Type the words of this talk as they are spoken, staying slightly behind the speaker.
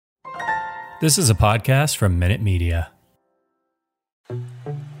This is a podcast from Minute Media.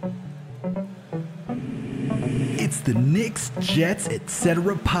 It's the Knicks, Jets,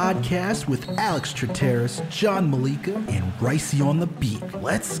 etc. podcast with Alex Trateris, John Malika, and Ricey on the beat.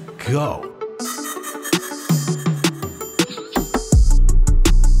 Let's go.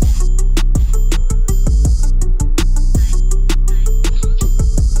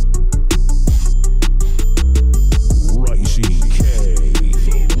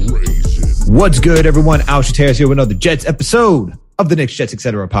 What's good, everyone? Alex Trateris here with another Jets episode of the Knicks, Jets,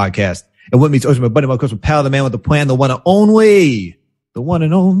 etc. podcast. And with me is always my buddy, my coach, my pal, the man with the plan, the one and only,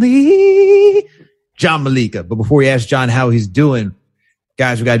 John Malika. But before we ask John how he's doing,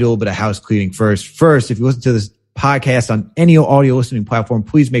 guys, we got to do a little bit of house cleaning first. First, if you listen to this podcast on any audio listening platform,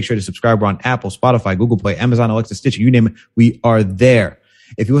 please make sure to subscribe. We're on Apple, Spotify, Google Play, Amazon, Alexa, Stitcher, you name it. We are there.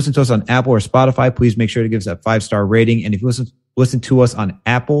 If you listen to us on Apple or Spotify, please make sure to give us that 5-star rating. And if you listen to us on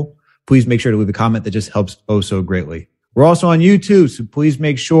Apple, please make sure to leave a comment that just helps so greatly. We're also on YouTube, so please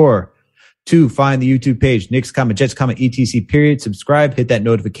make sure to find the YouTube page, Knicks, Jets, etc. period. Subscribe, hit that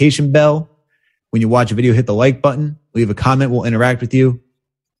notification bell. When you watch a video, hit the like button, leave a comment. We'll interact with you.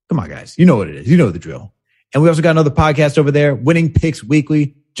 Come on, guys. You know what it is. You know the drill. And we also got another podcast over there, Winning Picks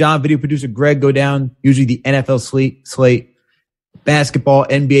Weekly. John, video producer Greg, go down, usually the NFL slate, basketball,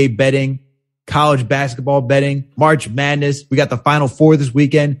 NBA betting, college basketball betting, March Madness. We got the Final Four this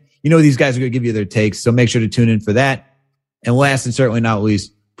weekend. You know these guys are going to give you their takes, so make sure to tune in for that. And last and certainly not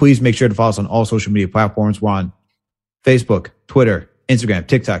least, please make sure to follow us on all social media platforms. We're on Facebook, Twitter, Instagram,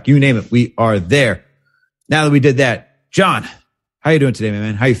 TikTok, you name it. We are there. Now that we did that, John, how you doing today,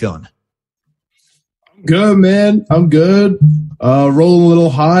 man? How you feeling? Good, man. I'm good. Rolling a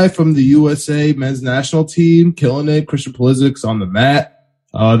little high from the USA men's national team, killing it. Christian Pulisic's on the mat.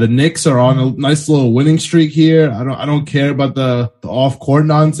 The Knicks are on a nice little winning streak here. I don't care about the off-court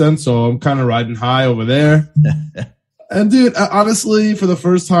nonsense, so I'm kind of riding high over there. And dude, honestly, for the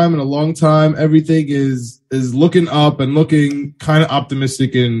first time in a long time, everything is looking up and looking kind of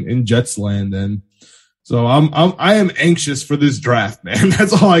optimistic in Jets land. And so I am anxious for this draft, man.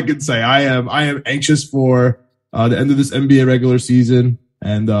 That's all I can say. I am anxious for the end of this NBA regular season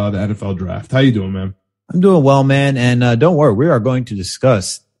and the NFL draft. How you doing, man? I'm doing well, man. And don't worry, we are going to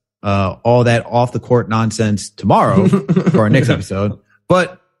discuss all that off the court nonsense tomorrow for our next episode.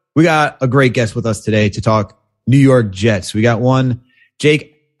 But we got a great guest with us today to talk New York Jets. We got one,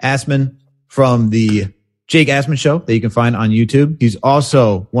 Jake Assman from the Jake Assman Show that you can find on YouTube. He's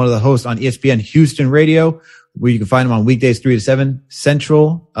also one of the hosts on ESPN Houston Radio, where you can find him on weekdays 3 to 7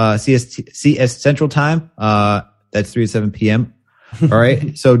 Central, CS Central Time. That's 3 to 7 p.m. All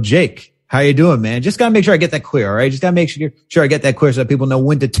right. So Jake, how you doing, man? Just got to make sure I get that clear, all right? Just got to make sure I get that clear so that people know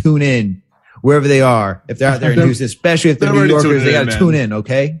when to tune in wherever they are. If they're out there in Houston, especially if they're New Yorkers, they got to tune in,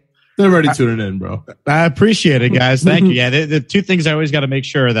 okay? They're already tuning in, bro. I appreciate it, guys. Thank you. Yeah, the two things I always got to make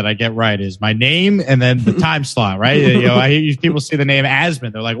sure that I get right is my name and then the time slot, right? You know, I hear people see the name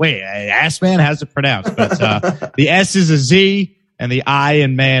Asman. They're like, wait, Assman? How's it pronounced? But the S is a Z. And the I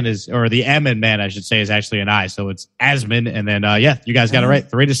in man or the M in man, I should say, is actually an I. So it's Asman. And then, you guys got it right.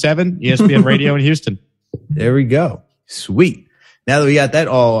 3 to 7, ESPN Radio in Houston. There we go. Sweet. Now that we got that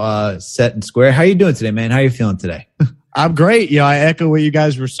all set and square, how you doing today, man? How you feeling today? I'm great. I echo what you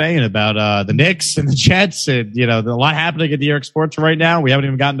guys were saying about the Knicks and the Jets. And, a lot happening in New York sports right now. We haven't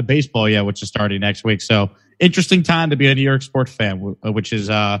even gotten to baseball yet, which is starting next week. So interesting time to be a New York sports fan, which is,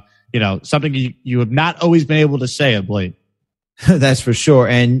 something you have not always been able to say of late. That's for sure.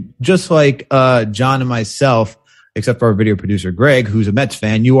 And just like John and myself, except for our video producer, Greg, who's a Mets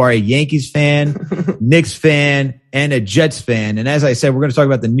fan, you are a Yankees fan, Knicks fan, and a Jets fan. And as I said, we're going to talk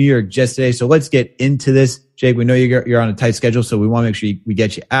about the New York Jets today. So let's get into this. Jake, we know you're on a tight schedule, so we want to make sure we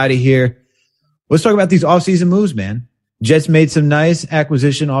get you out of here. Let's talk about these offseason moves, man. Jets made some nice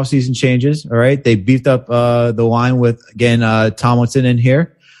acquisition offseason changes. All right. They beefed up the line with, again, Tomlinson in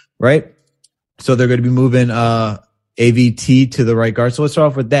here, right? So they're going to be moving AVT to the right guard. So let's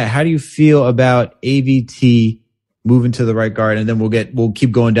start off with that. How do you feel about AVT moving to the right guard? And then we'll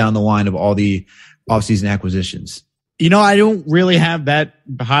keep going down the line of all the offseason acquisitions. I don't really have that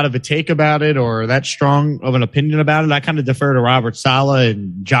hot of a take about it or that strong of an opinion about it. I kind of defer to Robert Saleh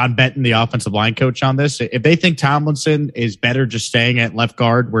and John Benton, the offensive line coach, on this. If they think Tomlinson is better just staying at left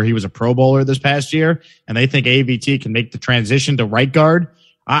guard where he was a Pro Bowler this past year, and they think AVT can make the transition to right guard,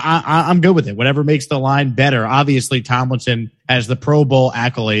 I'm good with it. Whatever makes the line better. Obviously, Tomlinson has the Pro Bowl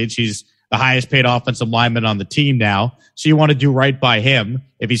accolades. He's the highest paid offensive lineman on the team now. So you want to do right by him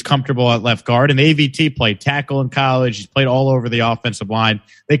if he's comfortable at left guard. And AVT played tackle in college. He's played all over the offensive line.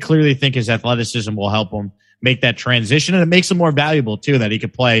 They clearly think his athleticism will help him make that transition. And it makes him more valuable too, that he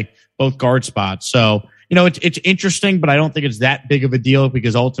could play both guard spots. So, it's interesting, but I don't think it's that big of a deal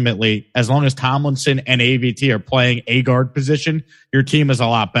because ultimately, as long as Tomlinson and AVT are playing a guard position, your team is a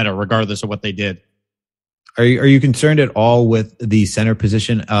lot better regardless of what they did. Are you concerned at all with the center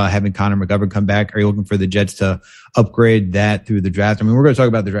position, having Connor McGovern come back? Are you looking for the Jets to upgrade that through the draft? I mean, we're going to talk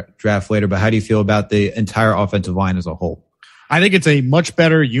about the draft later, but how do you feel about the entire offensive line as a whole? I think it's a much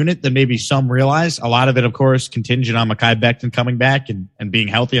better unit than maybe some realize. A lot of it, of course, contingent on Mekhi Becton coming back and being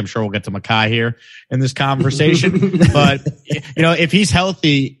healthy. I'm sure we'll get to Mekhi here in this conversation. But, if he's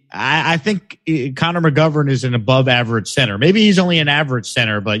healthy, I think Connor McGovern is an above average center. Maybe he's only an average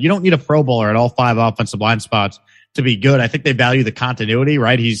center, but you don't need a Pro Bowler at all 5 offensive line spots to be good. I think they value the continuity,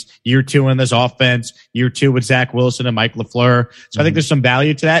 right? He's year 2 in this offense, year 2 with Zach Wilson and Mike LaFleur. So I think there's some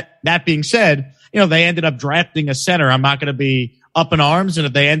value to that. That being said, they ended up drafting a center. I'm not going to be up in arms. And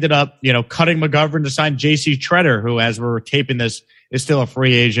if they ended up, cutting McGovern to sign JC Treader, who, as we're taping this, is still a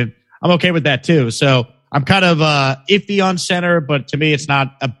free agent, I'm okay with that too. So I'm kind of iffy on center, but to me, it's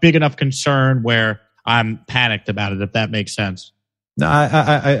not a big enough concern where I'm panicked about it, if that makes sense. No,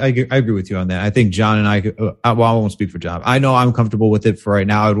 I agree with you on that. I think John and I won't speak for John. I know I'm comfortable with it for right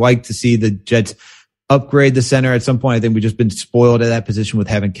now. I would like to see the Jets upgrade the center at some point. I think we've just been spoiled at that position with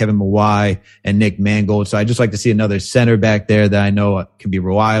having Kevin Mawai and Nick Mangold. So I just like to see another center back there that I know can be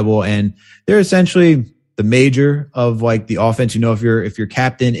reliable. And they're essentially the major of like the offense. If your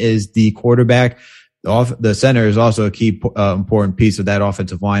captain is the quarterback, the center is also a key important piece of that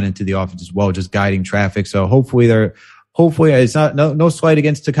offensive line into the offense as well, just guiding traffic. So hopefully it's not no slight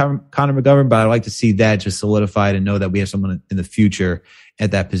against to Connor McGovern, but I'd like to see that just solidified and know that we have someone in the future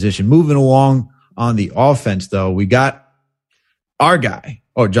at that position. Moving along on the offense, though, we got our guy.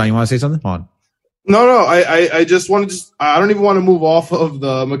 Oh, John, you want to say something? On. No. I just want to I don't even want to move off of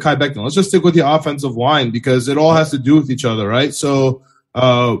the Mekhi Becton. Let's just stick with the offensive line because it all has to do with each other, right? So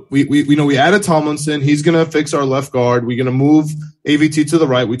we added Tomlinson. He's going to fix our left guard. We're going to move AVT to the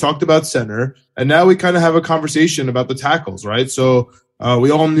right. We talked about center, and now we kind of have a conversation about the tackles, right? So we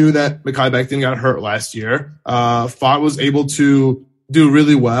all knew that Mekhi Becton got hurt last year. Fott was able to do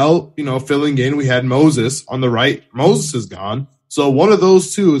really well, filling in. We had Moses on the right. Moses is gone. So one of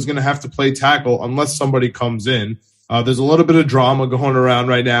those two is going to have to play tackle unless somebody comes in. There's a little bit of drama going around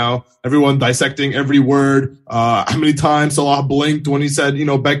right now. Everyone dissecting every word. How many times Salah blinked when he said,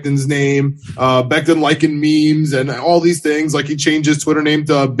 Becton's name, Becton liking memes and all these things. Like he changed his Twitter name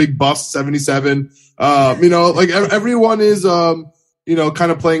to Big Bust 77. Everyone is,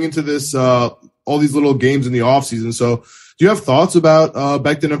 kind of playing into this, all these little games in the offseason. So do you have thoughts about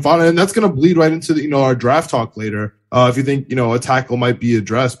Becton and Font? And that's going to bleed right into our draft talk later. If you think a tackle might be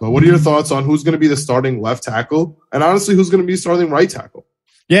addressed, but what are your thoughts on who's going to be the starting left tackle, and honestly, who's going to be starting right tackle?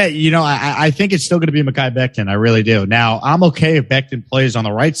 Yeah, I think it's still going to be Mekhi Becton. I really do. Now, I'm okay if Becton plays on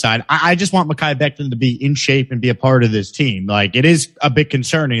the right side. I just want Mekhi Becton to be in shape and be a part of this team. Like, it is a bit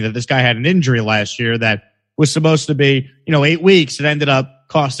concerning that this guy had an injury last year that was supposed to be 8 weeks. It ended up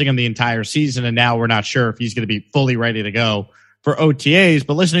costing him the entire season, and now we're not sure if he's going to be fully ready to go for OTAs.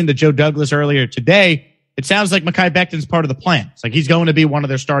 But listening to Joe Douglas earlier today, it sounds like Mekhi Becton's part of the plan. It's like he's going to be one of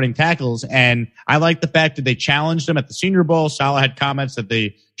their starting tackles, and I like the fact that they challenged him at the Senior Bowl. Salah had comments that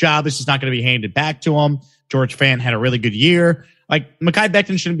the job is just not going to be handed back to him. George Fant had a really good year. Like, Mekhi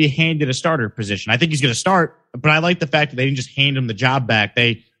Becton shouldn't be handed a starter position. I think he's going to start, but I like the fact that they didn't just hand him the job back.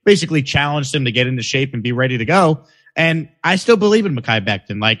 They basically challenged him to get into shape and be ready to go. And I still believe in Mekhi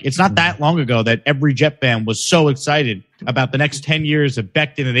Becton. Like, it's not that long ago that every Jet fan was so excited about the next 10 years of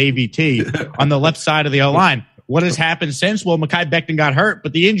Becton and AVT on the left side of the O-line. What has happened since? Well, Mekhi Becton got hurt,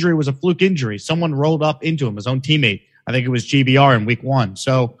 but the injury was a fluke injury. Someone rolled up into him, his own teammate. I think it was GBR in week 1.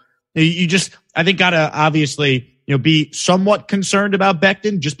 So you just, I think, got to obviously, be somewhat concerned about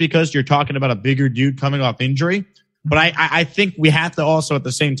Becton just because you're talking about a bigger dude coming off injury. But I think we have to also at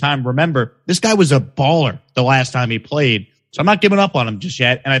the same time remember this guy was a baller the last time he played. So I'm not giving up on him just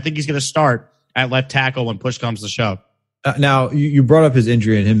yet. And I think he's going to start at left tackle when push comes to shove. Now, you brought up his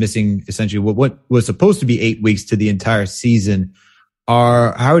injury and him missing essentially what was supposed to be 8 weeks to the entire season.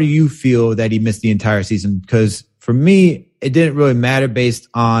 How do you feel that he missed the entire season? Because for me, it didn't really matter based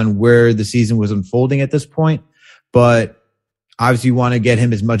on where the season was unfolding at this point. But obviously you want to get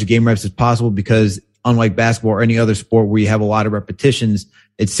him as much game reps as possible because unlike basketball or any other sport where you have a lot of repetitions,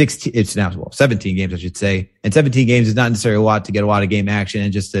 it's 17 games, I should say. And 17 games is not necessarily a lot to get a lot of game action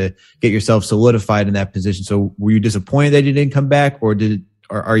and just to get yourself solidified in that position. So were you disappointed that he didn't come back or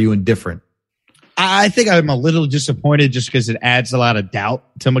are you indifferent? I think I'm a little disappointed just because it adds a lot of doubt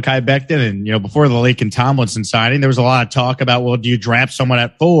to Mekhi Becton. And, before the Laken Tomlinson signing, there was a lot of talk about, well, do you draft someone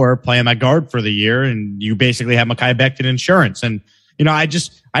at 4, play him at guard for the year, and you basically have Mekhi Becton insurance? And, I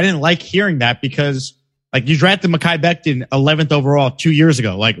didn't like hearing that because, you drafted Mekhi Becton 11th overall 2 years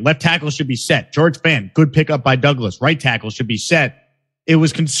ago. Left tackle should be set. George Fant, good pickup by Douglas. Right tackle should be set. It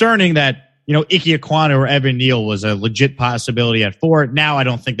was concerning that, Ike Ekwonu or Evan Neal was a legit possibility at 4. Now I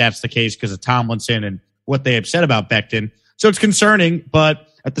don't think that's the case because of Tomlinson and what they have said about Becton. So it's concerning, but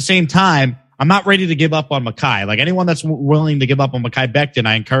at the same time, I'm not ready to give up on Mekhi. Anyone that's willing to give up on Mekhi Becton,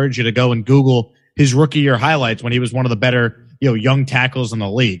 I encourage you to go and Google his rookie year highlights when he was one of the better, young tackles in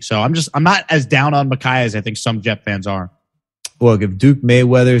the league. So I'm not as down on Mekhi as I think some Jet fans are. Look, if Duke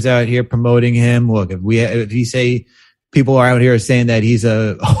Mayweather's out here promoting him, if he say people are out here saying that he's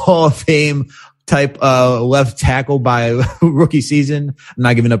a Hall of Fame type left tackle by rookie season, I'm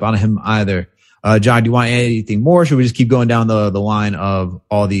not giving up on him either. John, do you want to add anything more? Or should we just keep going down the line of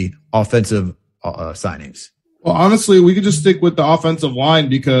all the offensive signings? Well, honestly, we could just stick with the offensive line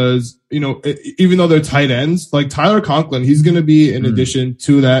because, even though they're tight ends, like Tyler Conklin, he's going to be in addition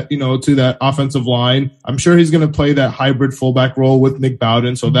to that, to that offensive line. I'm sure he's going to play that hybrid fullback role with Nick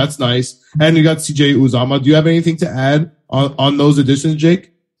Bowden. So that's nice. And you got CJ Uzomah. Do you have anything to add on those additions, Jake?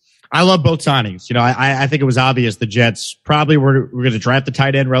 I love both signings. I think it was obvious the Jets probably were going to draft the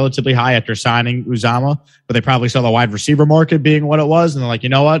tight end relatively high after signing Uzomah, but they probably saw the wide receiver market being what it was. And they're like, you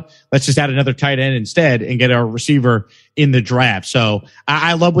know what? Let's just add another tight end instead and get our receiver in the draft. So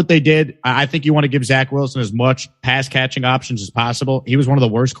I love what they did. I think you want to give Zach Wilson as much pass catching options as possible. He was one of the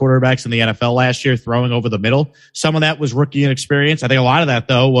worst quarterbacks in the NFL last year, throwing over the middle. Some of that was rookie inexperience. I think a lot of that,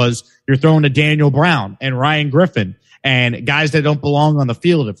 though, was you're throwing to Daniel Brown and Ryan Griffin and guys that don't belong on the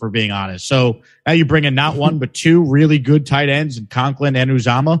field, if we're being honest. So now you bring in not one, but 2 really good tight ends in Conklin and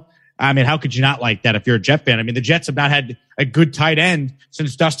Uzomah. I mean, how could you not like that if you're a Jet fan? I mean, the Jets have not had a good tight end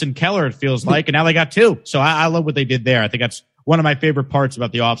since Dustin Keller, it feels like, and now they got 2. So I love what they did there. I think that's one of my favorite parts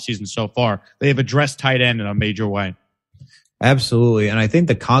about the offseason so far. They have addressed tight end in a major way. Absolutely. And I think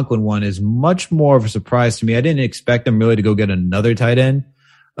the Conklin one is much more of a surprise to me. I didn't expect them really to go get another tight end.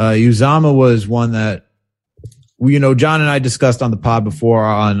 Uzomah was one that, John and I discussed on the pod before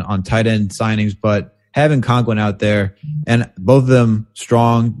on tight end signings, but having Conklin out there and both of them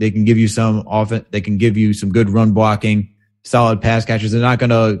strong, they can give you some offense. They can give you some good run blocking, solid pass catchers. They're not going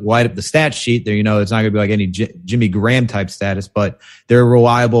to light up the stat sheet there. It's not going to be like any Jimmy Graham type status, but they're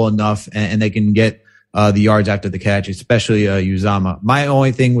reliable enough and they can get the yards after the catch, especially Uzomah. My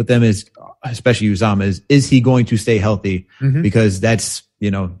only thing with them is, especially Uzomah, is he going to stay healthy? Because that's,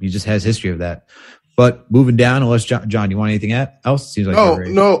 he just has history of that. But moving down, unless John, you want anything else? Seems like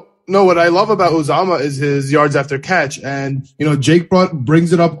no. What I love about Uzomah is his yards after catch, and Jake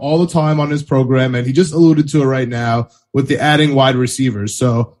brings it up all the time on his program, and he just alluded to it right now with the adding wide receivers.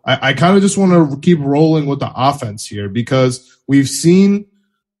 So I kind of just want to keep rolling with the offense here because we've seen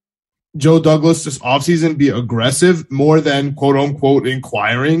Joe Douglas this offseason be aggressive more than quote unquote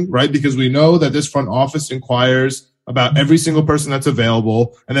inquiring, right? Because we know that this front office inquires about every single person that's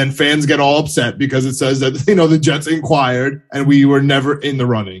available. And then fans get all upset because it says that, the Jets inquired and we were never in the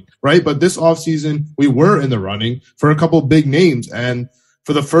running, right? But this offseason, we were in the running for a couple of big names. And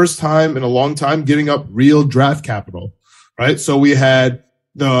for the first time in a long time, getting up real draft capital, right? So we had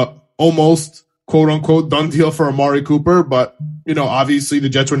the almost quote unquote done deal for Amari Cooper, but, obviously the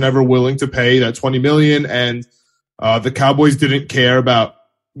Jets were never willing to pay that $20 million. And the Cowboys didn't care about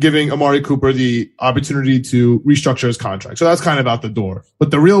giving Amari Cooper the opportunity to restructure his contract. So that's kind of out the door.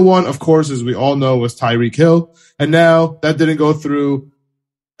 But the real one, of course, as we all know, was Tyreek Hill. And now that didn't go through.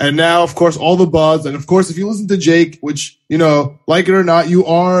 And now, of course, all the buzz. And of course, if you listen to Jake, which, like it or not,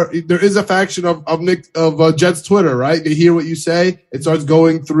 there is a faction of Jets Twitter, right? They hear what you say. It starts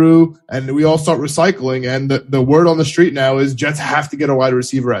going through and we all start recycling. And the word on the street now is Jets have to get a wide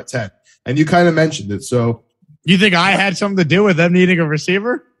receiver at 10. And you kind of mentioned it. So, you think I had something to do with them needing a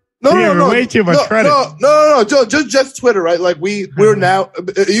receiver? No. Way too much credit. No. Just Jets Twitter, right? Like we're now,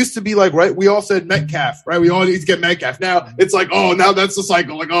 it used to be like, right? We all said Metcalf, right? We all need to get Metcalf. Now it's like, now that's the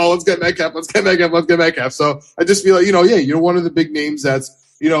cycle. Like, let's get Metcalf. So I just feel like, you're one of the big names that's,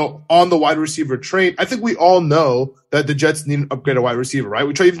 on the wide receiver train. I think we all know that the Jets need to upgrade a wide receiver, right?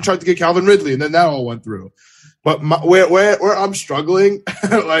 We even tried to get Calvin Ridley and then that all went through. But where I'm struggling,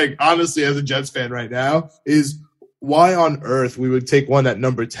 like honestly, as a Jets fan right now, is why on earth we would take one at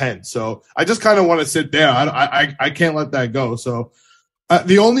number 10. So I just kind of want to sit there. I can't let that go. So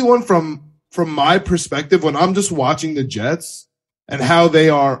the only one from my perspective, when I'm just watching the Jets and how they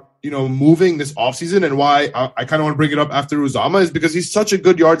are moving this offseason and why I kind of want to bring it up after Uzomah is because he's such a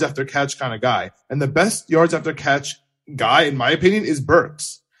good yards after catch kind of guy. And the best yards after catch guy, in my opinion, is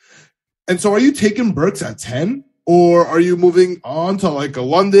Burks. And so are you taking Burks at 10 or are you moving on to like a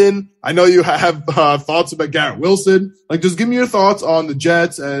London? I know you have thoughts about Garrett Wilson. Like, just give me your thoughts on the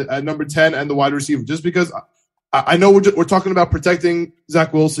Jets at number 10 and the wide receiver, just because I know we're talking about protecting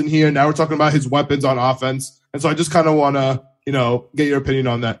Zach Wilson here. Now we're talking about his weapons on offense. And so I just kind of want to, get your opinion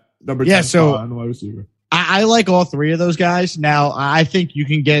on that number 10 on the wide receiver. I like all three of those guys. Now, I think you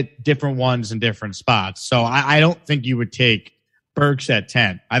can get different ones in different spots. So I don't think you would take Burks at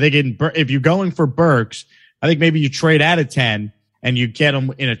 10. I think if you're going for Burks, I think maybe you trade out of 10 and you get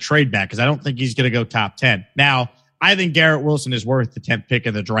him in a trade back because I don't think he's going to go top 10. Now, I think Garrett Wilson is worth the 10th pick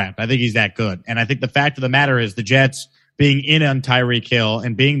of the draft. I think he's that good. And I think the fact of the matter is the Jets being in on Tyreek Hill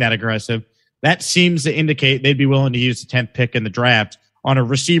and being that aggressive, that seems to indicate they'd be willing to use the 10th pick in the draft on a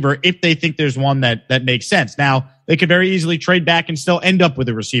receiver if they think there's one that makes sense. Now, they could very easily trade back and still end up with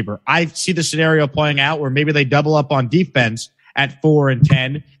a receiver. I see the scenario playing out where maybe they double up on defense at 4 and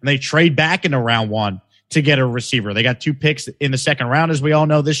 10, and they trade back into round 1 to get a receiver. They got 2 picks in the second round, as we all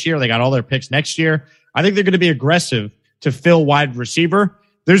know, this year. They got all their picks next year. I think they're going to be aggressive to fill wide receiver.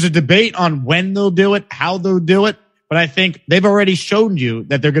 There's a debate on when they'll do it, how they'll do it, but I think they've already shown you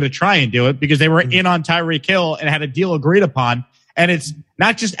that they're going to try and do it because they were in on Tyreek Hill and had a deal agreed upon. And it's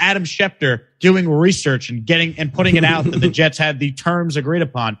not just Adam Schefter doing research and putting it out that the Jets had the terms agreed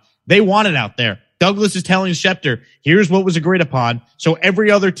upon. They want it out there. Douglas is telling Schefter, here's what was agreed upon. So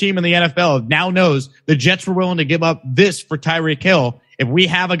every other team in the NFL now knows the Jets were willing to give up this for Tyreek Hill. If we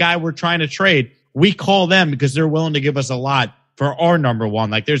have a guy we're trying to trade, we call them because they're willing to give us a lot for our number 1.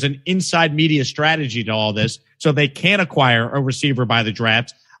 Like, there's an inside media strategy to all this. So they can acquire a receiver by the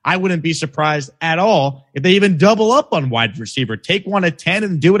draft. I wouldn't be surprised at all if they even double up on wide receiver. Take one at 10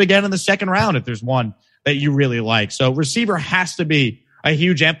 and do it again in the second round if there's one that you really like. So receiver has to be a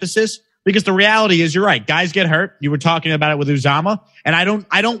huge emphasis because the reality is, you're right, guys get hurt. You were talking about it with Uzomah. And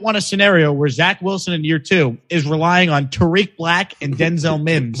I don't want a scenario where Zach Wilson in year 2 is relying on Tariq Black and Denzel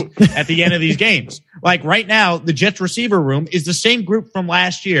Mims at the end of these games. Like, right now, the Jets receiver room is the same group from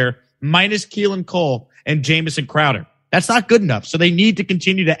last year minus Keelan Cole and Jamison Crowder. That's not good enough. So they need to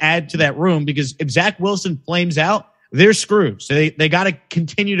continue to add to that room because if Zach Wilson flames out, they're screwed. So they got to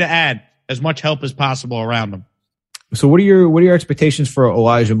continue to add as much help as possible around them. So what are your expectations for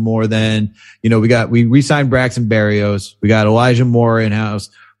Elijah Moore then? We re-signed Braxton Berrios. We got Elijah Moore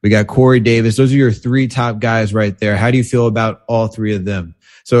in-house. We got Corey Davis. Those are your 3 top guys right there. How do you feel about all 3 of them?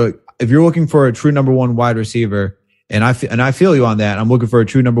 So if you're looking for a true number 1 wide receiver, and I feel you on that, I'm looking for a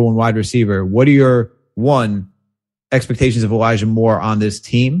true number 1 wide receiver. What are your expectations of Elijah Moore on this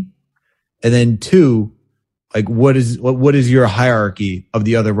team? And then 2, like, what is your hierarchy of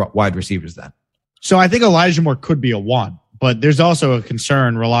the other wide receivers then? So I think Elijah Moore could be a 1, but there's also a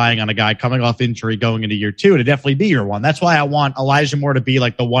concern relying on a guy coming off injury going into year 2 to definitely be your 1. That's why I want Elijah Moore to be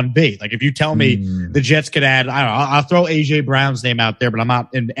like the 1B. Like, if you tell me the Jets could add, I don't know, I'll throw AJ Brown's name out there, but I'm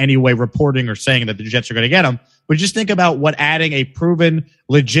not in any way reporting or saying that the Jets are going to get him. But just think about what adding a proven,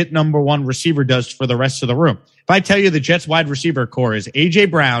 legit number 1 receiver does for the rest of the room. If I tell you the Jets wide receiver core is AJ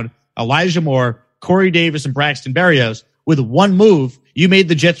Brown, Elijah Moore, Corey Davis, and Braxton Berrios, with 1 move, you made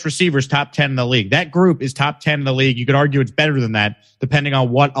the Jets receivers top 10 in the league. That group is top 10 in the league. You could argue it's better than that, depending on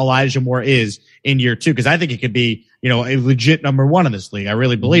what Elijah Moore is in year 2, because I think it could be, a legit number 1 in this league. I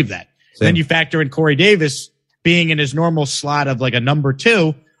really believe that. Same. Then you factor in Corey Davis being in his normal slot of like a number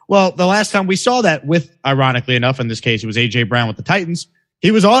 2. Well, the last time we saw that with, ironically enough, in this case, it was AJ Brown with the Titans.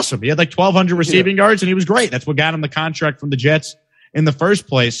 He was awesome. He had like 1,200 receiving yards, and he was great. That's what got him the contract from the Jets in the first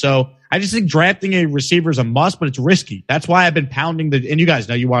place. So I just think drafting a receiver is a must, but it's risky. That's why I've been pounding and you guys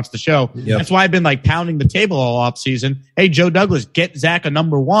know, you watch the show. Yep. That's why I've been like pounding the table all off season. Hey, Joe Douglas, get Zach a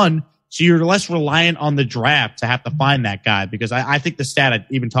number 1. So you're less reliant on the draft to have to find that guy, because I think the stat, I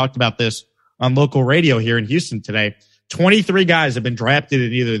even talked about this on local radio here in Houston today. 23 guys have been drafted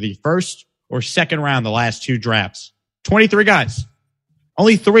in either the first or second round the last 2 drafts. 23 guys.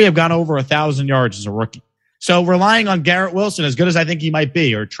 Only 3 have gone over 1,000 yards as a rookie. So relying on Garrett Wilson, as good as I think he might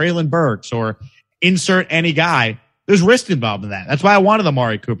be, or Treylon Burks, or insert any guy, there's risk involved in that. That's why I wanted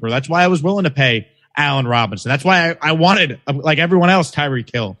Amari Cooper. That's why I was willing to pay Allen Robinson. That's why I wanted, like everyone else,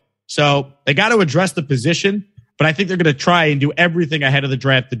 Tyreek Hill. So they got to address the position, but I think they're going to try and do everything ahead of the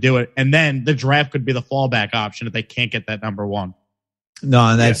draft to do it. And then the draft could be the fallback option if they can't get that number 1. No,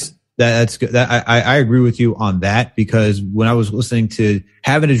 and that's good. I agree with you on that, because when I was listening to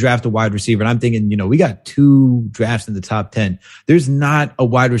having to draft a wide receiver, and I'm thinking, we got 2 drafts in the top 10. There's not a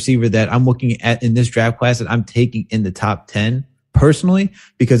wide receiver that I'm looking at in this draft class that I'm taking in the top 10 personally,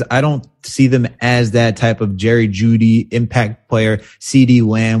 because I don't see them as that type of Jerry Jeudy impact player, CeeDee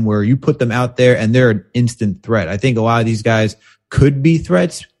Lamb, where you put them out there and they're an instant threat. I think a lot of these guys could be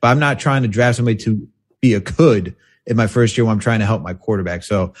threats, but I'm not trying to draft somebody to be a could in my first year when I'm trying to help my quarterback.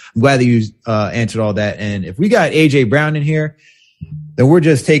 So I'm glad that you answered all that. And if we got AJ Brown in here, then we're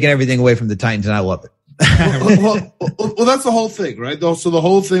just taking everything away from the Titans, and I love it. well, that's the whole thing, right? So the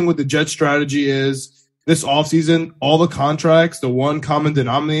whole thing with the Jets strategy is this offseason, all the contracts, the one common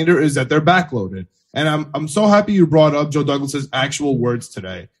denominator is that they're backloaded. And I'm so happy you brought up Joe Douglas's actual words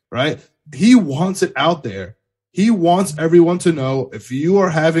today, right? He wants it out there. He wants everyone to know if you are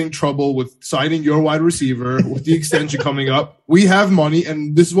having trouble with signing your wide receiver with the extension coming up, we have money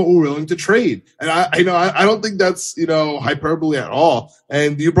and this is what we're willing to trade. And I don't think that's, hyperbole at all.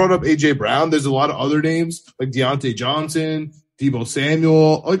 And you brought up AJ Brown. There's a lot of other names like Deontay Johnson, Deebo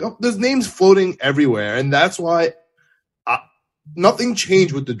Samuel, like there's names floating everywhere. And that's why nothing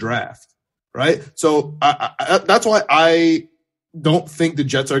changed with the draft, right? So that's why I don't think the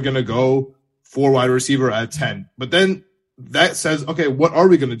Jets are going to go for wide receiver at 10. But then that says, okay, what are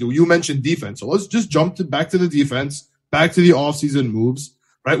we going to do? You mentioned defense. So let's just jump back to the defense, back to the offseason moves,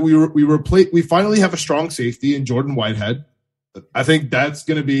 right? We finally have a strong safety in Jordan Whitehead. I think that's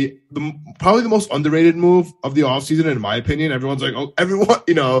going to be probably the most underrated move of the offseason, in my opinion. Everyone's like, oh, everyone,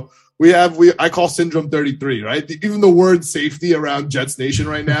 I call syndrome 33, right? Even the word safety around Jets Nation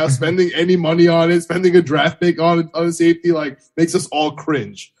right now, spending any money on it, spending a draft pick on a safety, like makes us all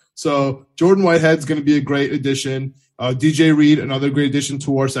cringe. So Jordan Whitehead's going to be a great addition. DJ Reed, another great addition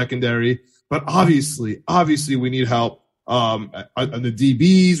to our secondary. But obviously we need help on the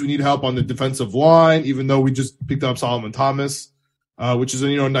DBs. We need help on the defensive line, even though we just picked up Solomon Thomas, which is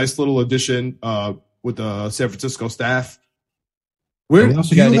a nice little addition with the San Francisco staff. We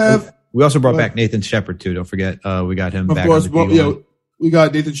also brought back Nathan Shepard too. Don't forget, we got him back. Of course, we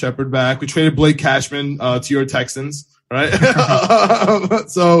got Nathan Shepard back. We traded Blake Cashman to your Texans. Right.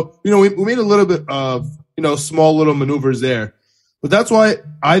 So, we made a little bit of, small little maneuvers there, but that's why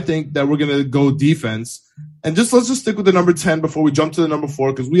I think that we're going to go defense and let's just stick with the number 10 before we jump to the number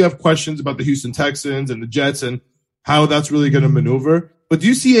 4. Cause we have questions about the Houston Texans and the Jets and how that's really going to maneuver. But do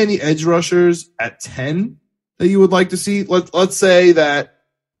you see any edge rushers at 10 that you would like to see? Let's say that,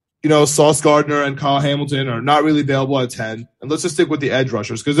 Sauce Gardner and Kyle Hamilton are not really available at 10. And let's just stick with the edge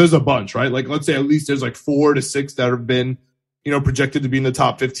rushers because there's a bunch, right? Like, let's say at least there's like 4 to 6 that have been, projected to be in the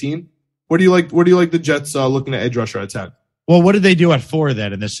top 15. Where do you like the Jets looking at edge rusher at 10? Well, what did they do at 4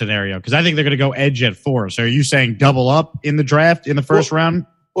 then in this scenario? Because I think they're going to go edge at 4. So are you saying double up in the draft in the first round?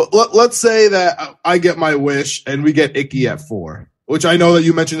 Well, let's say that I get my wish and we get Icky at 4, which I know that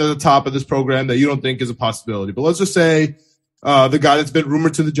you mentioned at the top of this program that you don't think is a possibility. But let's just say the guy that's been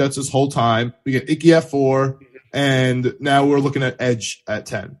rumored to the Jets this whole time. We get Icky at 4, and now we're looking at edge at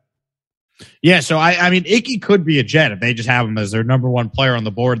 10. Yeah, so I mean, Icky could be a Jet if they just have him as their number 1 player on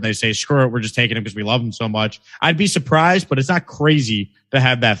the board and they say, screw it, we're just taking him because we love him so much. I'd be surprised, but it's not crazy to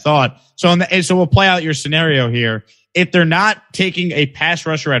have that thought. So we'll play out your scenario here. If they're not taking a pass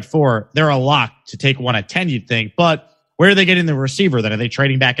rusher at 4, they're a lock to take one at 10, you'd think. But where are they getting the receiver then? Are they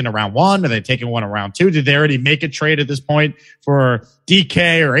trading back into round 1? Are they taking one in round 2? Did they already make a trade at this point for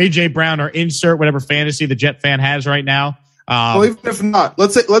DK or AJ Brown or insert whatever fantasy the Jet fan has right now? Well, even if not,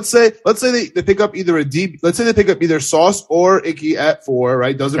 let's say they pick up either let's say they pick up either Sauce or Icky at 4,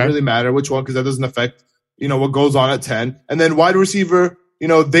 right? Doesn't really matter which one because that doesn't affect, what goes on at 10. And then wide receiver,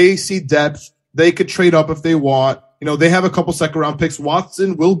 they see depth. They could trade up if they want. They have a couple second round picks.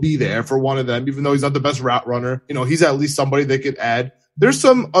 Watson will be there for one of them, even though he's not the best route runner. He's at least somebody they could add. There's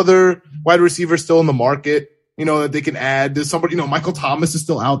some other wide receivers still in the market, that they can add. There's somebody, Michael Thomas is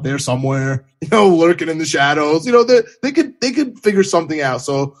still out there somewhere, lurking in the shadows. They could figure something out.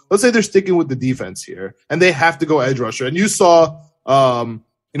 So let's say they're sticking with the defense here and they have to go edge rusher. And you saw,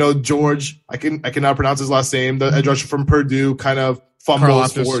 George, I cannot pronounce his last name, the edge rusher from Purdue kind of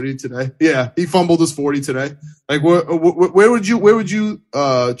fumbled his 40 today. Yeah, he fumbled his 40 today. Like, where would you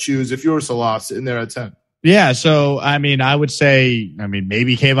choose if you were Salah sitting there at 10? Yeah, so, I would say,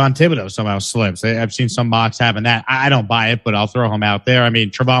 maybe Kayvon Thibodeau somehow slips. I've seen some mocks having that. I don't buy it, but I'll throw him out there.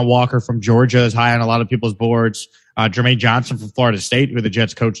 Travon Walker from Georgia is high on a lot of people's boards. Jermaine Johnson from Florida State, who the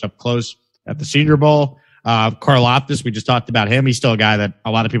Jets coached up close at the Senior Bowl. Karlaftis, we just talked about him. He's still a guy that a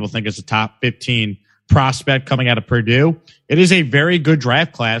lot of people think is a top 15 prospect coming out of Purdue. It is a very good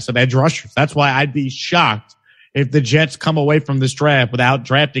draft class of edge rushers. That's why I'd be shocked if the Jets come away from this draft without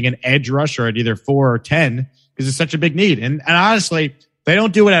drafting an edge rusher at either 4 or 10, because it's such a big need. And honestly, if they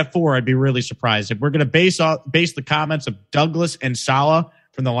don't do it at 4, I'd be really surprised. If we're going to base the comments of Douglas and Saleh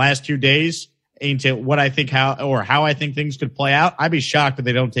from the last 2 days, into what I think how I think things could play out, I'd be shocked if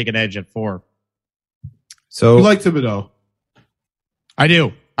they don't take an edge at 4. So you like Thibodeau? I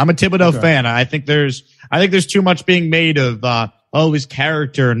do. I'm a Thibodeau fan. I think there's too much being made of his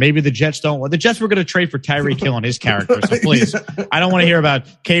character, and maybe the Jets were going to trade for Tyreek Hill and his character. So please, I don't want to hear about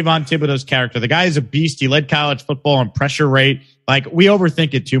Kayvon Thibodeau's character. The guy is a beast. He led college football on pressure rate. Like, we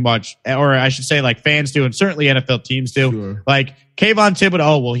overthink it too much, or I should say, like, fans do, and certainly NFL teams do. Sure. Like, Kayvon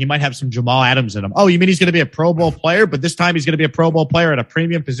Thibodeau, he might have some Jamal Adams in him. Oh, you mean he's going to be a Pro Bowl player, but this time he's going to be a Pro Bowl player at a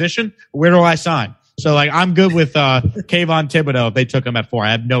premium position? Where do I sign? So, like, I'm good with Kayvon Thibodeau if they took him at 4.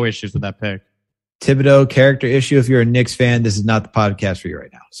 I have no issues with that pick. Thibodeau, character issue. If you're a Knicks fan, this is not the podcast for you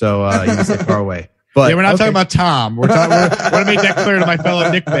right now. So you can stay far away. But yeah, we're not talking about Tom. We're want to make that clear to my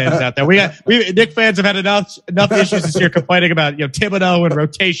fellow Knicks fans out there. Nick fans have had enough issues this year complaining about Thibodeau and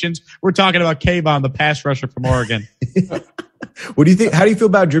rotations. We're talking about Kayvon, the pass rusher from Oregon. What do you think? How do you feel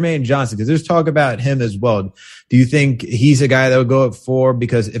about Jermaine Johnson? Because there's talk about him as well. Do you think he's a guy that would go at 4?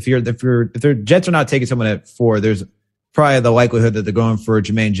 Because if the Jets are not taking someone at 4, there's probably the likelihood that they're going for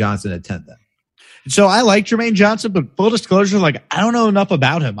Jermaine Johnson at 10 then. So I like Jermaine Johnson, but full disclosure, like, I don't know enough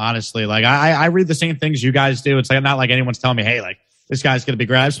about him, honestly. Like, I read the same things you guys do. It's like, not like anyone's telling me, hey, like, this guy's going to be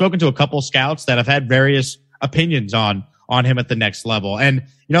great. I've spoken to a couple scouts that have had various opinions on him at the next level. And,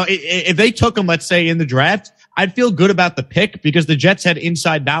 if they took him, let's say, in the draft, I'd feel good about the pick because the Jets had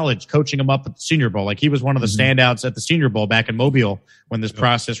inside knowledge coaching him up at the Senior Bowl. Like, he was one of the standouts at the Senior Bowl back in Mobile when this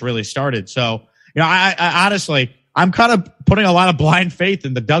process really started. So, I honestly, I'm kind of putting a lot of blind faith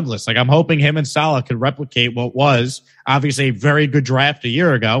in the Douglas. Like, I'm hoping him and Saleh could replicate what was obviously a very good draft a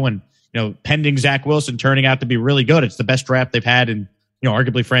year ago. And, pending Zach Wilson turning out to be really good. It's the best draft they've had in,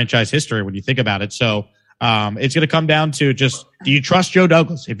 arguably franchise history when you think about it. So, it's going to come down to just, do you trust Joe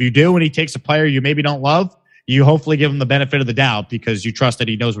Douglas? If you do, and he takes a player you maybe don't love, you hopefully give him the benefit of the doubt because you trust that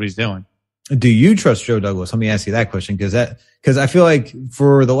he knows what he's doing. Do you trust Joe Douglas? Let me ask you that question because I feel like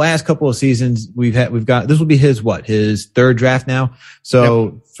for the last couple of seasons we've got this will be his 3rd draft now.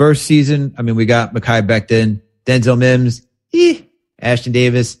 So First season, I mean, we got Mekhi Becton, Denzel Mims, Ashton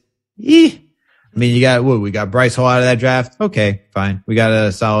Davis, I mean, we got Bryce Hall out of that draft. Okay, fine. We got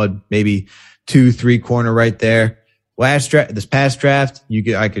a solid maybe 2-3 corner right there. This past draft,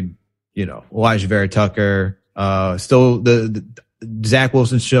 Elijah Vera Tucker, still the Zach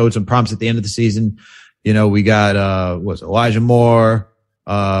Wilson showed some promise at the end of the season. We got Elijah Moore,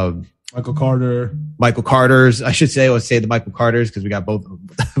 Michael Carter's, I should say. Let's say the Michael Carter's because we got both.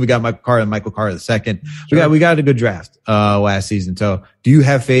 We got Michael Carter and Michael Carter the second. Sure. We got a good draft last season. So, do you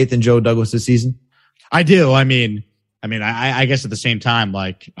have faith in Joe Douglas this season? I do. I guess at the same time,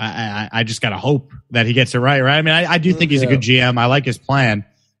 like I just gotta hope that he gets it right. I mean, I do think he's a good GM. I like his plan,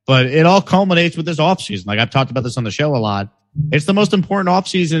 but it all culminates with this offseason. Like, I've talked about this on the show a lot. It's the most important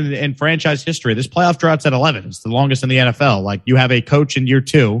offseason in franchise history. This playoff drought's at 11. It's the longest in the NFL. Like, you have a coach in year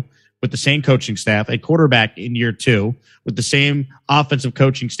 2 with the same coaching staff, a quarterback in year 2 with the same offensive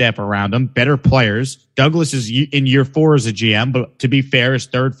coaching staff around him, better players. Douglas is in year 4 as a GM, but to be fair, his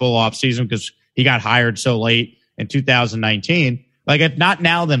 3rd full offseason because he got hired so late in 2019. Like, if not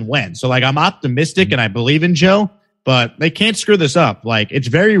now, then when? So, like, I'm optimistic and I believe in Joe, but they can't screw this up. Like, it's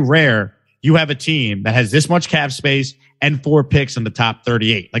very rare you have a team that has this much cap space and 4 picks in the top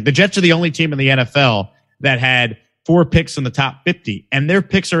 38. Like, the Jets are the only team in the NFL that had 4 picks in the top 50, and their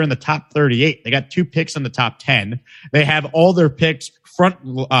picks are in the top 38. They got 2 picks in the top 10. They have all their picks front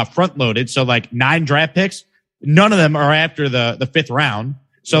loaded. So, like, 9 draft picks. None of them are after the 5th round.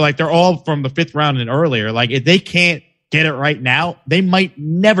 So, like, they're all from the 5th round and earlier. Like, if they can't get it right now, they might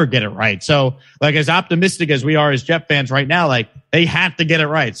never get it right. So, like, as optimistic as we are as Jet fans right now, like, they have to get it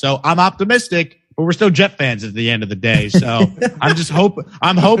right. So I'm optimistic, but we're still Jet fans at the end of the day. So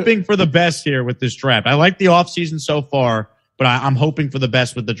I'm hoping for the best here with this draft. I like the offseason so far, but I'm hoping for the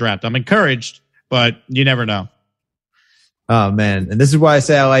best with the draft. I'm encouraged, but you never know. Oh, man. And this is why I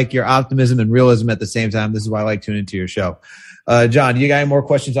say I like your optimism and realism at the same time. This is why I like tuning into your show. John, do you got any more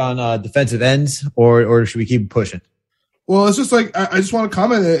questions on defensive ends or should we keep pushing? Well, it's just like, I just want to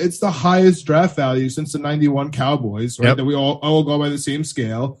comment. It's the highest draft value since the 91 Cowboys, right? Yep. That we all go by the same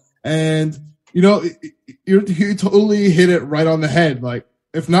scale. And, you totally hit it right on the head. Like,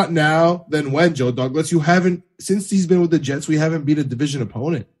 if not now, then when, Joe Douglas? Since he's been with the Jets, we haven't beat a division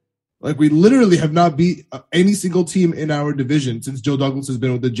opponent. Like, we literally have not beat any single team in our division since Joe Douglas has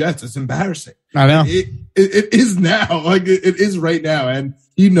been with the Jets. It's embarrassing. I know. It is now. Like, it is right now. And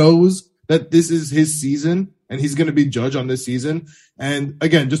he knows that this is his season. And he's going to be judged on this season. And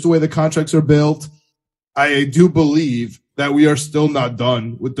again, just the way the contracts are built, I do believe that we are still not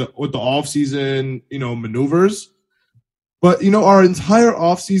done with the offseason, maneuvers. But, our entire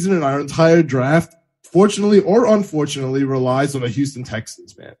offseason and our entire draft, fortunately or unfortunately, relies on the Houston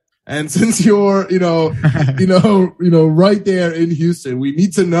Texans, man. And since you're, right there in Houston, we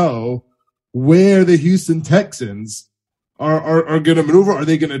need to know where the Houston Texans are going to maneuver. Are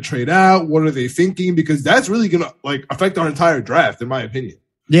they going to trade out? What are they thinking? Because that's really going to affect our entire draft, in my opinion.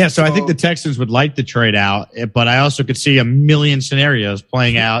 Yeah, so I think the Texans would like to trade out, but I also could see a million scenarios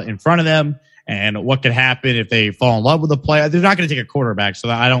playing out in front of them and what could happen if they fall in love with a player. They're not going to take a quarterback, so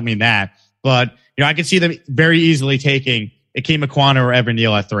I don't mean that. But, I could see them very easily taking Ikem Ekwonu or Evan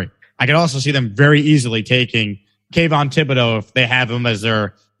Neal at 3. I could also see them very easily taking Kayvon Thibodeau if they have him as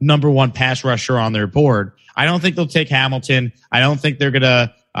their number one pass rusher on their board. I don't think they'll take Hamilton. I don't think they're going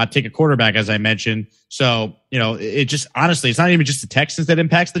to take a quarterback, as I mentioned. So, it just, honestly, it's not even just the Texans that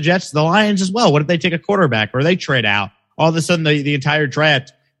impacts the Jets, the Lions as well. What if they take a quarterback or they trade out? All of a sudden, the entire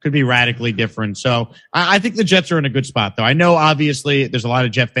draft could be radically different. So I think the Jets are in a good spot, though. I know, obviously, there's a lot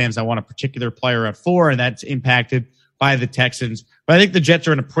of Jet fans that want a particular player at 4, and that's impacted by the Texans. But I think the Jets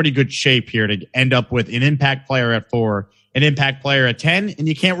are in a pretty good shape here to end up with an impact player at 4, an impact player at 10, and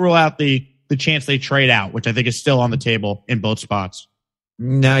you can't rule out the chance they trade out, which I think is still on the table in both spots.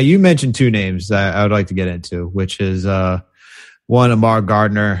 Now, you mentioned 2 names that I would like to get into, which is one Amar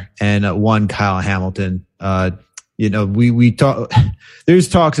Gardner and one Kyle Hamilton. We talk. There's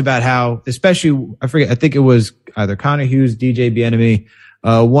talks about how, especially, I think it was either Connor Hughes, DJ Bieniemy,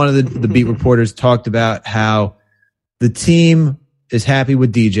 one of the beat reporters talked about how the team is happy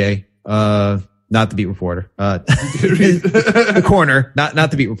with DJ, not the beat reporter, the corner,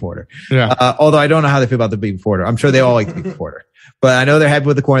 not the beat reporter. Yeah. Although I don't know how they feel about the beat reporter. I'm sure they all like the beat reporter, but I know they're happy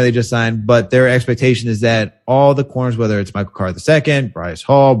with the corner they just signed. But their expectation is that all the corners, whether it's Michael Carter II, Bryce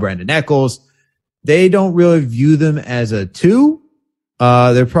Hall, Brandon Echols, they don't really view them as a 2.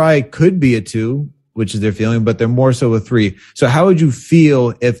 There probably could be a 2, which is their feeling, but they're more so a 3. So how would you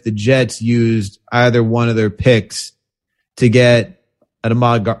feel if the Jets used either one of their picks to get an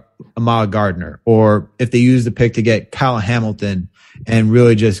Ahmad Gardner, or if they used the pick to get Kyle Hamilton and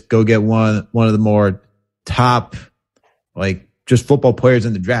really just go get one of the more top, just football players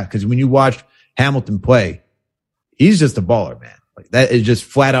in the draft? Because when you watch Hamilton play, he's just a baller, man. That is just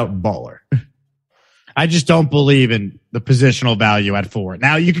flat out baller. I just don't believe in the positional value at 4.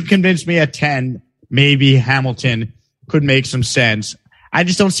 Now, you can convince me at 10, maybe Hamilton could make some sense. I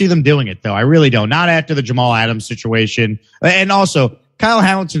just don't see them doing it, though. I really don't. Not after the Jamal Adams situation. And also, Kyle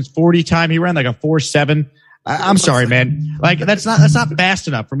Hamilton's 40 time, he ran like a 4.7. I'm sorry, man. That's not fast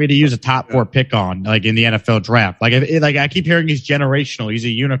enough for me to use a top 4 pick on, in the NFL draft. I keep hearing he's generational. He's a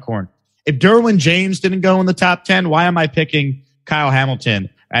unicorn. If Derwin James didn't go in the top 10, why am I picking Kyle Hamilton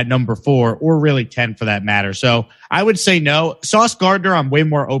at number 4, or really 10 for that matter? So I would say no. Sauce Gardner, I'm way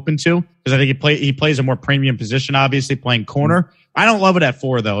more open to, because I think he plays a more premium position, obviously playing corner. I don't love it at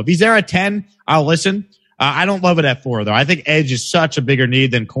 4, though. If he's there at 10, I'll listen. I don't love it at 4, though. I think edge is such a bigger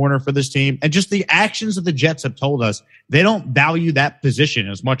need than corner for this team. And just the actions of the Jets have told us they don't value that position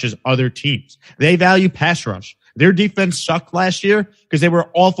as much as other teams. They value pass rush. Their defense sucked last year because they were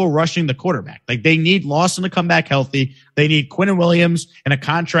awful rushing the quarterback. They need Lawson to come back healthy. They need Quinnen Williams in a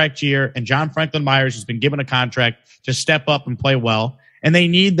contract year, and John Franklin Myers has been given a contract to step up and play well. And they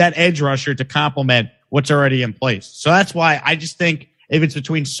need that edge rusher to complement what's already in place. So that's why I just think if it's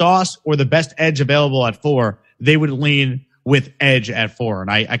between Sauce or the best edge available at 4, they would lean with edge at 4. And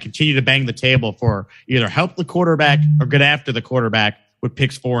I continue to bang the table for either help the quarterback or get after the quarterback with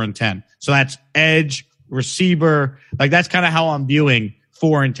picks 4 and 10. So that's edge, receiver. That's kind of how I'm viewing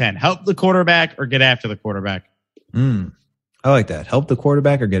 4 and 10. Help the quarterback or get after the quarterback. I like that. Help the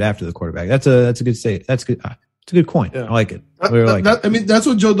quarterback or get after the quarterback. That's a good say. That's good. It's a good coin. Yeah. I like it. That's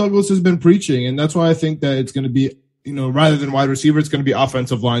what Joe Douglas has been preaching, and that's why I think that it's going to be, rather than wide receiver, it's going to be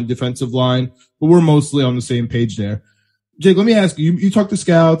offensive line, defensive line. But we're mostly on the same page there. Jake, let me ask you. You talk to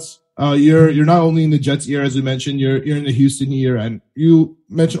scouts. You're not only in the Jets ear, as we mentioned, you're in the Houston ear, and you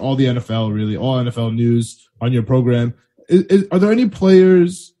mentioned all the NFL, really, all NFL news on your program. Are there any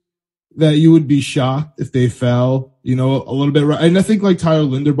players that you would be shocked if they fell, a little bit? And I think Tyler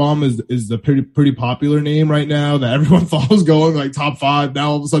Linderbaum is the pretty popular name right now that everyone thought was going top 5. Now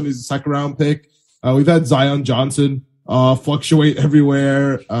all of a sudden he's a 2nd round pick. We've had Zion Johnson fluctuate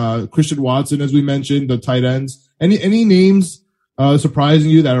everywhere. Christian Watson, as we mentioned, the tight ends. Any names surprising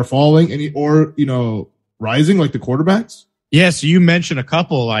you that are falling? Rising, like the quarterbacks? Yes, you mentioned a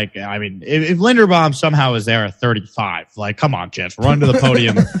couple. If Linderbaum somehow is there at 35, come on, Jets, run to the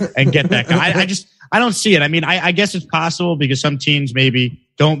podium and get that guy. I don't see it. I guess it's possible because some teams maybe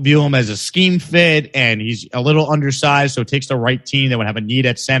don't view him as a scheme fit, and he's a little undersized, so it takes the right team that would have a need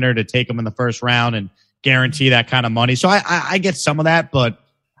at center to take him in the first round and guarantee that kind of money. So I get some of that, but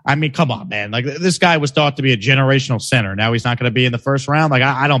I mean, come on, man. Like, this guy was thought to be a generational center. Now he's not going to be in the first round. Like,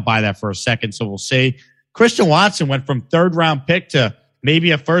 I don't buy that for a second. So we'll see. Christian Watson went from 3rd round pick to maybe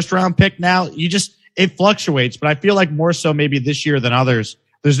a 1st round pick. Now it fluctuates, but I feel like more so maybe this year than others,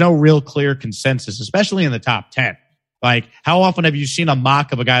 there's no real clear consensus, especially in the top 10. Like, how often have you seen a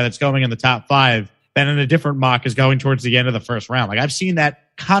mock of a guy that's going in the top 5 then in a different mock is going towards the end of the first round? Like, I've seen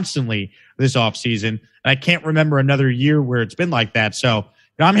that constantly this offseason, and I can't remember another year where it's been like that. So,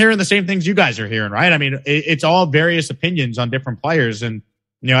 I'm hearing the same things you guys are hearing, right? I mean, it's all various opinions on different players, and,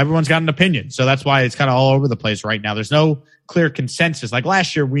 everyone's got an opinion. So that's why it's kind of all over the place right now. There's no clear consensus. Like,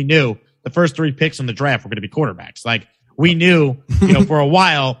 last year, we knew the first 3 picks in the draft were going to be quarterbacks. Like, we knew, for a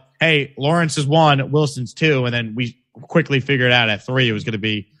while, hey, Lawrence is 1, Wilson's 2, and then we quickly figured out at 3 it was going to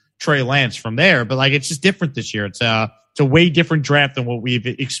be Trey Lance from there. But, like, it's just different this year. It's a way different draft than what we've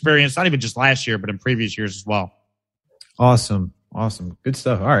experienced, not even just last year, but in previous years as well. Awesome. Good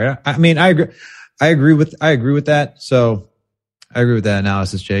stuff. All right. I mean, I agree with that. So I agree with that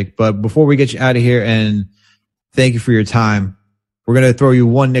analysis, Jake. But before we get you out of here, and thank you for your time, we're going to throw you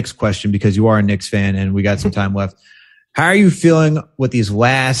one Knicks question because you are a Knicks fan and we got some time left. How are you feeling with these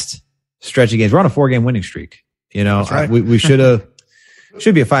last stretch of games? We're on a 4-game winning streak. That's right. We should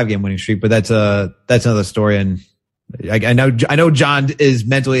be a 5-game winning streak, but that's another story. And I know John is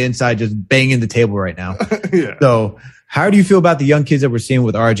mentally inside just banging the table right now. Yeah. So how do you feel about the young kids that we're seeing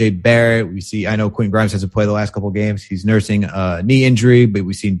with RJ Barrett? I know Quentin Grimes hasn't played the last couple of games. He's nursing a knee injury, but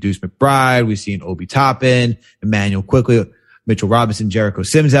we've seen Deuce McBride. We've seen Obi Toppin, Emmanuel Quickly, Mitchell Robinson, Jericho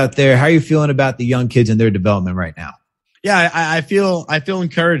Sims out there. How are you feeling about the young kids and their development right now? Yeah, I feel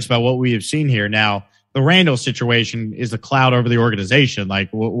encouraged by what we have seen here. Now, the Randall situation is a cloud over the organization. Like,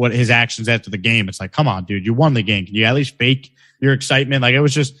 what his actions after the game, it's like, come on, dude, you won the game. Can you at least fake your excitement? Like, that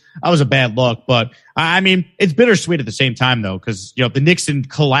was a bad look. But I mean, it's bittersweet at the same time, though, because, if the Knicks didn't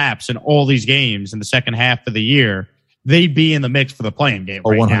collapse in all these games in the second half of the year, they'd be in the mix for the play-in game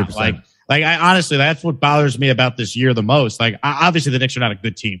right 100%. now. Like, I honestly, that's what bothers me about this year the most. Like, obviously the Knicks are not a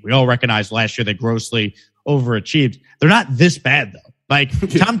good team. We all recognize last year they grossly overachieved. They're not this bad, though. Like,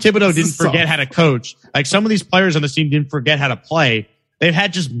 Tom Thibodeau didn't forget how to coach. Like, some of these players on the team didn't forget how to play. They've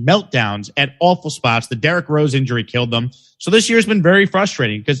had just meltdowns at awful spots. The Derrick Rose injury killed them. So this year's been very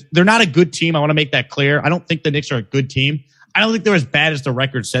frustrating because they're not a good team. I want to make that clear. I don't think the Knicks are a good team. I don't think they're as bad as the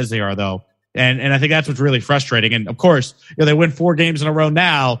record says they are, though. And I think that's what's really frustrating. And of course, they win 4 games in a row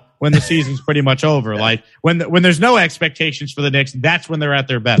now when the season's pretty much over. Like, when there's no expectations for the Knicks, that's when they're at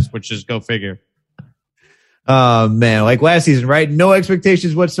their best, which is go figure. Oh man, like last season, right? No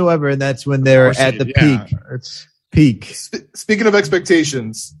expectations whatsoever, and that's when they're at the peak. It's peak. Speaking of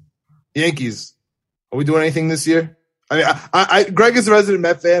expectations, Yankees, are we doing anything this year? I mean, I Greg is a resident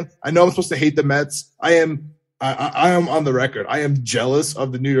Met fan. I know I'm supposed to hate the Mets. I am on the record. I am jealous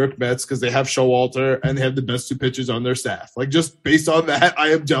of the New York Mets because they have Showalter and they have the best 2 pitchers on their staff. Like, just based on that, I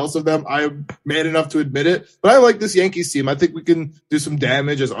am jealous of them. I am man enough to admit it. But I like this Yankees team. I think we can do some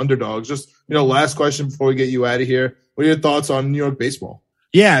damage as underdogs. Just, last question before we get you out of here. What are your thoughts on New York baseball?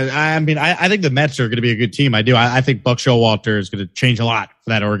 Yeah, I mean, I think the Mets are going to be a good team. I do. I think Buck Showalter is going to change a lot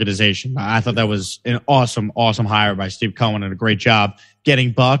for that organization. I thought that was an awesome hire by Steve Cohen and a great job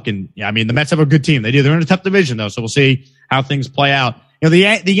getting Buck. And yeah, I mean, the Mets have a good team. They do. They're in a tough division though, so we'll see how things play out.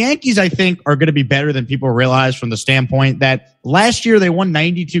 The Yankees, I think, are going to be better than people realize from the standpoint that last year they won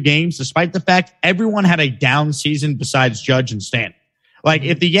 92 games, despite the fact everyone had a down season besides Judge and Stanton. Like,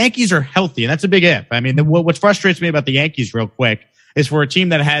 if the Yankees are healthy, and that's a big if. I mean, what frustrates me about the Yankees real quick is for a team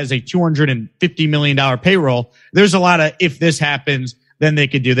that has a $250 million payroll, there's a lot of, if this happens, then they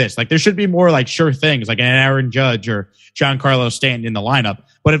could do this. Like, there should be more like sure things, like an Aaron Judge or Giancarlo Stanton in the lineup.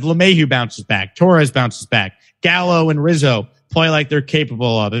 But if LeMahieu bounces back, Torres bounces back, Gallo and Rizzo play like they're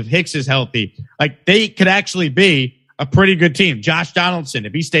capable of, if Hicks is healthy, like, they could actually be a pretty good team. Josh Donaldson,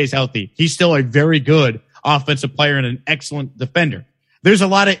 if he stays healthy, he's still a very good offensive player and an excellent defender. There's a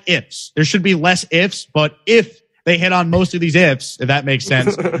lot of ifs. There should be less ifs, but if they hit on most of these ifs, if that makes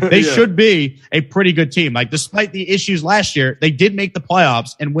sense, they should be a pretty good team. Like, despite the issues last year, they did make the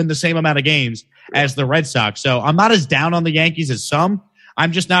playoffs and win the same amount of games as the Red Sox. So I'm not as down on the Yankees as some.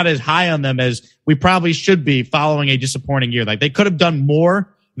 I'm just not as high on them as we probably should be following a disappointing year. Like, they could have done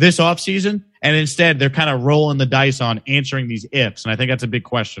more this offseason, and instead they're kind of rolling the dice on answering these ifs. And I think that's a big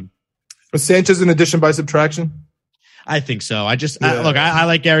question. Was Sanchez an addition by subtraction? I think so. I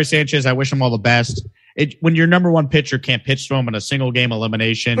like Gary Sanchez. I wish him all the best. When your number 1 pitcher can't pitch to him in a single game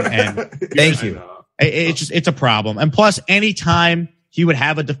elimination, and thank you. It's a problem. And plus, anytime he would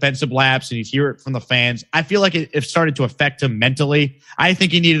have a defensive lapse and he'd hear it from the fans. I feel like it started to affect him mentally. I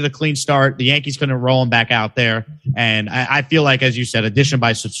think he needed a clean start. The Yankees couldn't roll him back out there. And I feel like, as you said, addition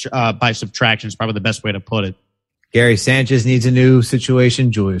by subtraction is probably the best way to put it. Gary Sanchez needs a new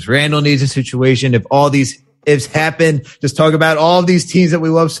situation. Julius Randle needs a situation. If all these ifs happen, just talk about all of these teams that we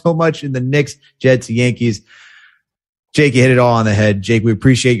love so much in the Knicks, Jets, Yankees. Jake, you hit it all on the head. Jake, we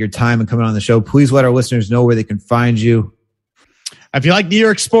appreciate your time and coming on the show. Please let our listeners know where they can find you. If you like New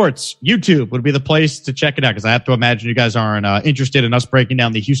York sports, YouTube would be the place to check it out, because I have to imagine you guys aren't interested in us breaking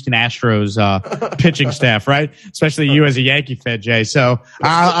down the Houston Astros pitching staff, right? Especially you as a Yankee fan, Jay. So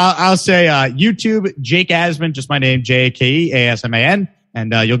I'll say YouTube, Jake Asman, just my name, JakeAsman.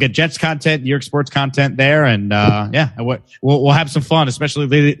 And you'll get Jets content, New York sports content there. And we'll have some fun,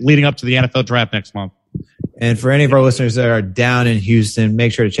 especially leading up to the NFL draft next month. And for any of our listeners that are down in Houston,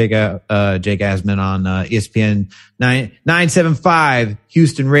 make sure to check out Jake Asman on ESPN 975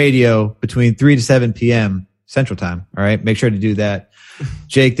 Houston Radio between 3 to 7 p.m. Central Time. All right. Make sure to do that.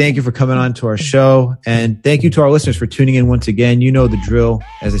 Jake, thank you for coming on to our show. And thank you to our listeners for tuning in once again. You know the drill,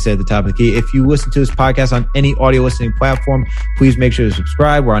 as I said at the top of the key. If you listen to this podcast on any audio listening platform, please make sure to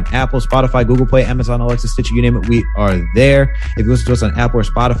subscribe. We're on Apple, Spotify, Google Play, Amazon, Alexa, Stitcher, you name it, we are there. If you listen to us on Apple or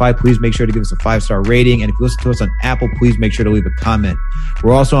Spotify, please make sure to give us a 5-star rating. And if you listen to us on Apple, please make sure to leave a comment.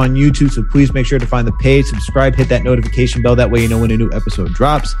 We're also on YouTube, so please make sure to find the page, subscribe, hit that notification bell. That way you know when a new episode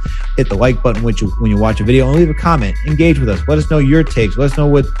drops. Hit the like button when you watch a video, and leave a comment. Engage with us. Let us know your takes. Let us know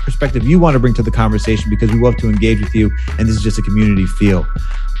what perspective you want to bring to the conversation, because we love to engage with you, and this is just a community feel.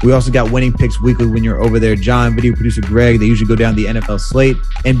 We also got winning picks weekly when you're over there. John, video producer Greg, they usually go down the NFL slate,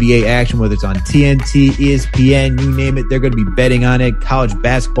 NBA action, whether it's on TNT, ESPN, you name it, they're going to be betting on it. College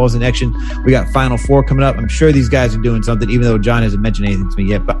basketball's in action. We got Final Four coming up. I'm sure these guys are doing something, even though John hasn't mentioned anything to me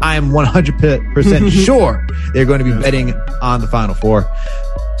yet, but I am 100% sure they're going to be betting on the Final Four.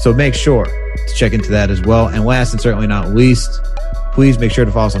 So make sure to check into that as well. And last and certainly not least, please make sure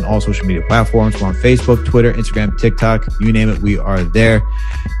to follow us on all social media platforms. We're on Facebook, Twitter, Instagram, TikTok, you name it, we are there.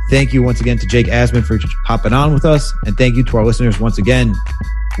 Thank you once again to Jake Asman for hopping on with us. And thank you to our listeners once again.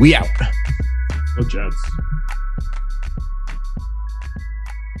 We out. Go Jets.